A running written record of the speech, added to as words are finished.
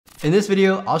In this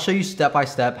video, I'll show you step by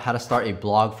step how to start a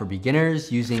blog for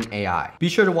beginners using AI. Be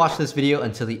sure to watch this video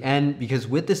until the end because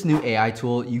with this new AI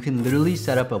tool, you can literally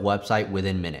set up a website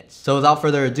within minutes. So without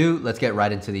further ado, let's get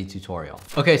right into the tutorial.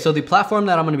 Okay, so the platform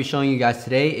that I'm gonna be showing you guys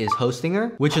today is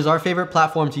Hostinger, which is our favorite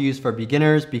platform to use for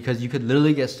beginners because you could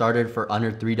literally get started for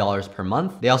under $3 per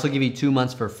month. They also give you 2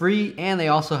 months for free, and they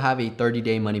also have a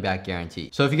 30-day money-back guarantee.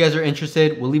 So if you guys are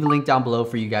interested, we'll leave a link down below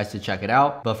for you guys to check it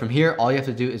out. But from here, all you have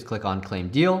to do is click on Claim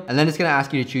Deal. And then it's gonna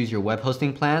ask you to choose your web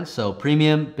hosting plan. So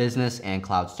premium, business, and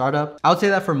cloud startup. I would say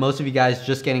that for most of you guys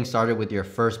just getting started with your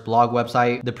first blog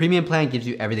website, the premium plan gives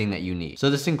you everything that you need. So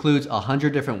this includes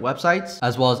 100 different websites,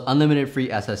 as well as unlimited free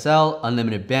SSL,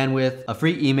 unlimited bandwidth, a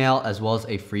free email, as well as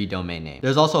a free domain name.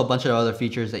 There's also a bunch of other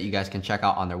features that you guys can check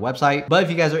out on their website. But if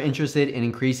you guys are interested in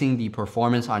increasing the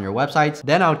performance on your websites,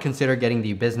 then I would consider getting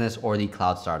the business or the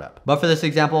cloud startup. But for this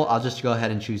example, I'll just go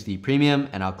ahead and choose the premium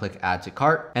and I'll click add to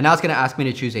cart. And now it's gonna ask me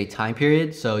to choose a time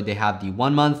period. So they have the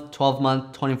 1 month, 12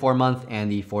 month, 24 month,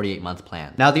 and the 48 month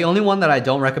plan. Now, the only one that I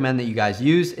don't recommend that you guys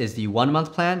use is the 1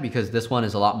 month plan because this one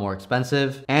is a lot more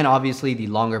expensive. And obviously the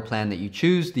longer plan that you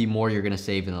choose, the more you're gonna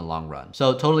save in the long run.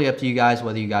 So totally up to you guys,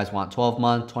 whether you guys want 12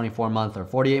 month, 24 month, or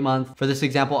 48 month. For this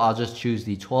example, I'll just choose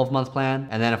the 12 month plan.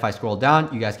 And then if I scroll down,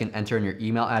 you guys can enter in your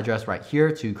email address right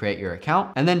here to create your account.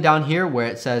 And then down here where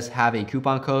it says have a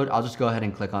coupon code, I'll just go ahead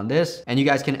and click on this. And you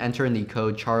guys can enter in the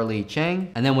code Charlie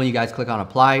Chang. And then when you guys click on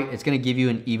apply, it's gonna give you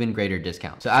an even greater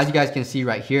discount. So as you guys can see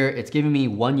right here, it's giving me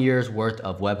 1 year's worth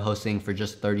of web hosting for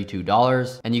just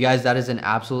 $32. And you guys, that is an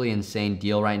absolutely insane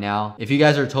deal right now. If you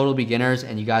guys are total beginners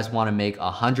and you guys wanna make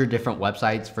 100 different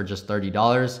websites for just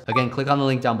 $30, again, click on the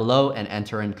link down below and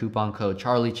enter in coupon code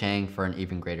Charlie Chang for an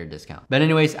even greater discount. But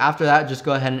anyways, after that, just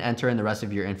go ahead and enter in the rest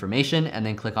of your information and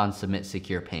then click on submit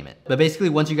secure payment. But basically,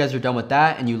 once you guys are done with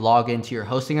that and you log into your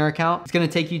Hostinger account, it's gonna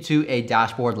take you to a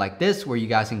dashboard like this where you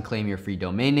guys can claim your free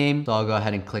domain name. So I'll go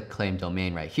ahead and click claim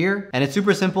domain right here. And it's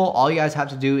super simple. All you guys have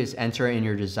to do is enter in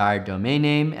your desired domain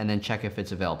name and then check if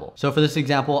it's available. So for this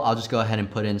example, I'll just go ahead and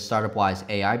put in StartupWise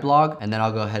AI blog, and then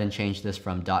I'll go ahead and change this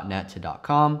from .net to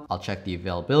 .com. I'll check the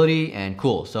availability and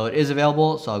cool. So it is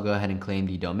available. So I'll go ahead and claim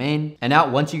the domain. And now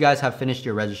once you guys have finished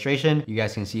your registration, you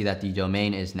guys can see that the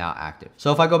domain is now active.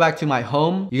 So if I go back to my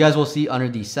home, you guys will see under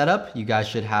the setup, you guys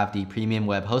should have the premium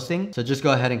web hosting. So just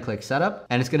go ahead and click setup,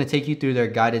 and it's going to take you through their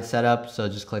guided setup. So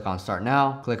just click on start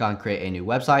now, click on create a new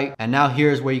website. And now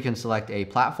here's where you can select a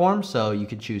platform. So you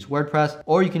can choose WordPress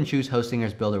or you can choose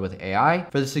Hostinger's Builder with AI.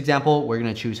 For this example, we're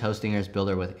going to choose Hostinger's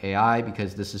Builder with AI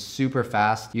because this is super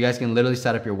fast. You guys can literally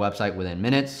set up your website within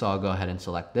minutes. So I'll go ahead and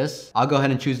select this. I'll go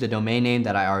ahead and choose the domain name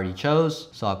that I already chose.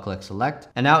 So I'll click select.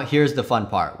 And now here's the fun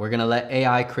part. We're going to let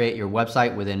AI create your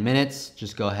website within minutes.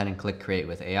 Just go ahead and click create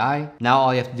with AI. Now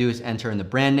all you have to do is enter in the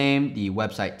brand name, the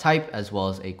website type, as well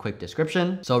as a quick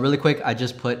description. So really quick, I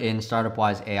just put in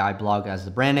StartupWise AI blog as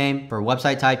the brand name. For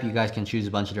website type, you guys can choose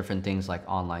a bunch of different things like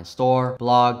online store,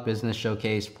 blog, business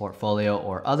showcase, portfolio,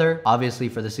 or other. Obviously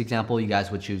for this example, you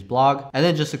guys would choose blog, and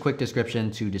then just a quick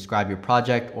description to describe your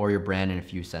project or your brand in a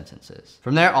few sentences.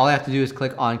 From there, all I have to do is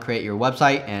click on create your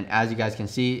website, and as you guys can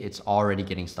see, it's already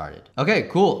getting started. Okay,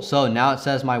 cool. So now it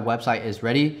says my website is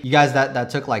ready. You guys, that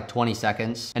took like 20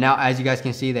 seconds. And now as you guys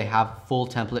can see, they have full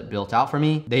template built out for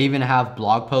me. They even have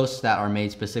blog posts that are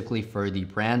made specifically for the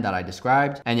brand that I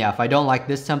described. And yeah, if I don't like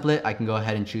this template, I can go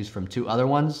ahead and choose from 2 other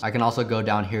ones. I can also go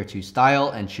down here to style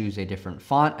and choose a different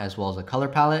font as well as a color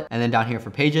palette. And then down here for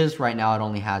pages, right now it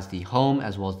only has the home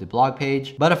as well as the blog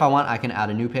page. But if I want, I can add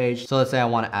a new page. So let's say I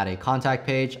want to add a contact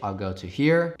page. I'll go to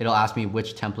here. It'll ask me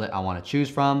which template I want to choose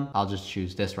from. I'll just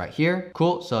choose this right here.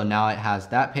 Cool. So now it has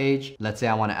that page. Let's say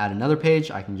I want to add another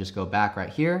page. I can just go back right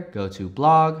here, go to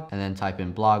blog, and then type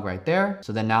in blog right there.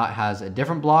 So then now it has a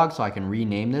different blog, so I can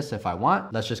rename this if I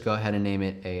want. Let's just go ahead and name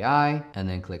it AI and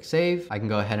then click save. I can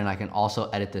go ahead and I can also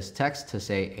edit this text to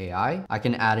say AI. I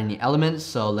can add any elements.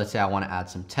 So let's say I want to add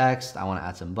some text. I want to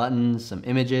add some buttons, some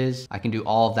images. I can do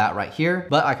all of that right here,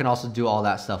 but I can also do all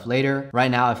that stuff later.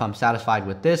 Right now, if I'm satisfied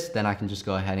with this, then I can just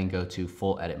go ahead and go to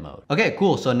full edit mode. Okay,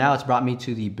 cool. So now it's brought me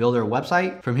to the builder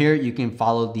website. From here, you can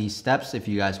follow these steps if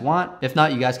you guys want. If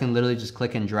not, you guys can literally just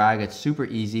click and drag. It's super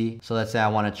easy. So let's say I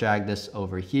want to drag this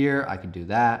over here. I can do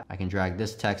that. I can drag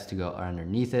this text to go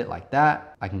underneath it like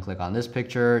that. I can click on this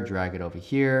picture, drag it over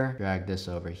here, drag this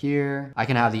over here. I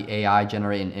can have the AI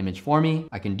generate an image for me.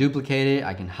 I can duplicate it,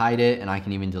 I can hide it, and I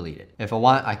can even delete it. If I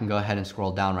want, I can go ahead and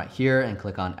scroll down right here and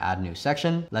click on add new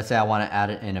section. Let's say I want to add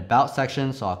it in about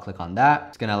section, so I'll click on that.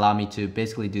 It's going to allow me to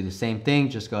basically do the same thing.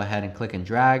 Just go ahead and click and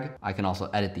drag. I can also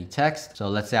edit the text. So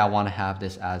let's say I want to have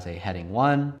this as a heading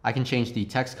 1. I can change the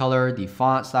text color, the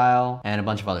font style, and a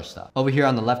bunch of other stuff. Over here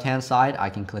on the left hand side, I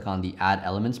can click on the add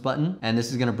elements button, and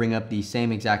this is gonna bring up the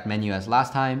same exact menu as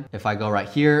last time. If I go right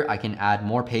here, I can add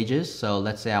more pages. So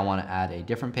let's say I wanna add a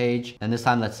different page, and this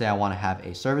time let's say I wanna have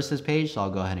a services page, so I'll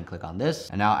go ahead and click on this.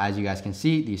 And now as you guys can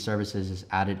see, the services is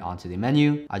added onto the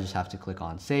menu. I just have to click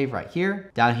on save right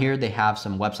here. Down here, they have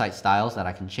some website styles that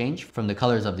I can change, from the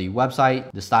colors of the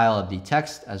website, the style of the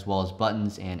text, as well as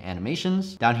buttons and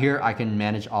animations. Down here, I can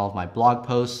manage all of my blog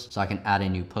posts, so I can add a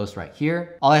new post right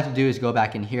here. All I have to do is go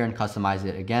back in here and customize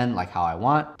it again like how I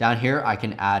want. Down here, I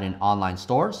can add an online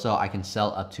store, so I can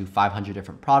sell up to 500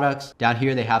 different products. Down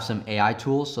here, they have some AI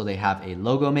tools, so they have a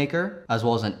logo maker, as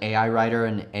well as an AI writer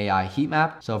and an AI heat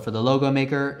map. So for the logo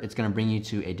maker, it's gonna bring you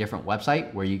to a different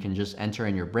website where you can just enter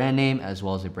in your brand name as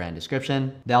well as a brand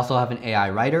description. They also have an AI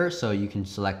writer, so you can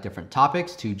select different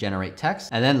topics to generate text.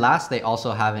 And then last, they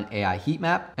also have an AI heat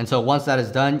map. And so once that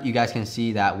is done, you guys can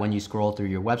see that when you scroll through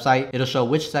your website, it'll show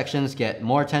which sections get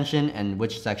more attention and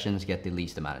which sections get the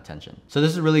least amount of attention. So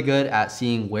this is really good at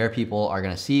seeing where people are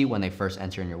gonna see when they first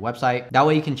enter in your website. That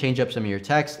way you can change up some of your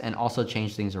text and also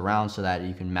change things around so that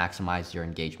you can maximize your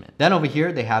engagement. Then over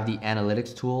here, they have the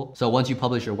analytics tool. So once you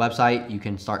publish your website, you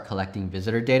can start collecting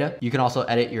visitor data. You can also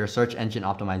edit your search engine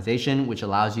optimization, which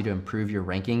allows you to improve your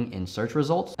ranking in search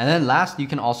results. And then last, you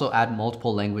can also add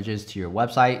multiple languages to your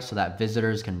website so that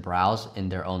visitors can browse in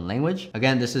their own language.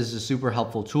 Again, this is a super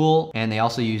helpful tool, and they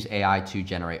also use AI to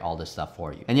generate all this stuff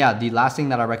for you. And yeah, the last thing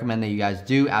that I recommend that you guys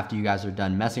do after you guys are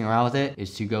done messing around with it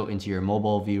is to go into your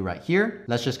mobile view right here.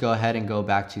 Let's just go ahead and go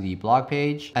back to the blog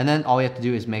page. And then all we have to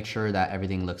do is make sure that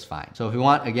everything looks fine. So if we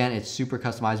want, again, it's super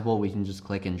customizable. We can just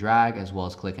click and drag as well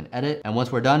as click and edit. And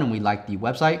once we're done and we like the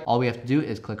website, all we have to do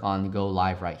is click on go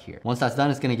live right here. Once that's done,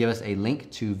 it's gonna give us a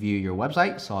link to view your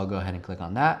website. So I'll go ahead and click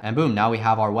on that. And boom, now we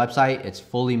have our website. It's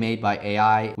fully made by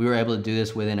AI. We were able to do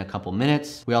this within a couple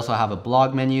minutes. We also have a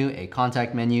blog menu, a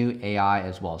contact menu, AI,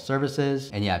 as well as services.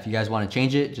 And yeah, if you guys wanna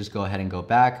change it, just go ahead and go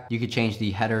back. You could change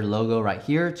the header logo right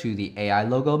here to the AI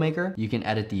logo maker. You can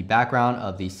edit the background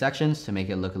of these sections to make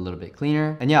it look a little bit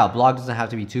cleaner. And yeah, a blog doesn't have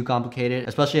to be too complicated,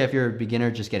 especially if you're a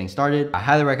beginner just getting started. I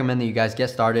highly recommend that you guys get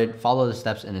started, follow the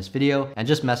steps in this video, and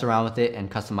just mess around with it and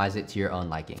customize it to your own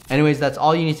liking. Anyways, that's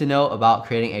all you need to know about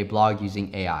creating a blog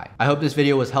using AI. I hope this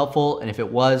video was helpful, and if it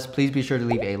was, please be sure to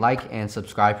leave a like and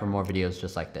subscribe for more videos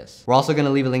just like this. We're also gonna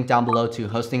leave a link down below to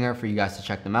Hostinger for you guys to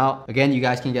check them out. Again, you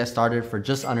guys can get started for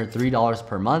just under $3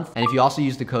 per month, and if you also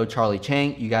use the code Charlie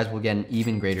Chang, you guys will get an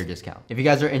even greater discount. If you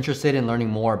guys are interested in learning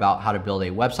more about how to build a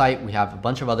website, we have a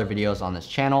bunch of other videos on this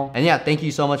channel. And yeah, thank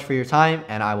you so much for your time,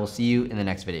 and I will see you in the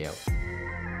next video.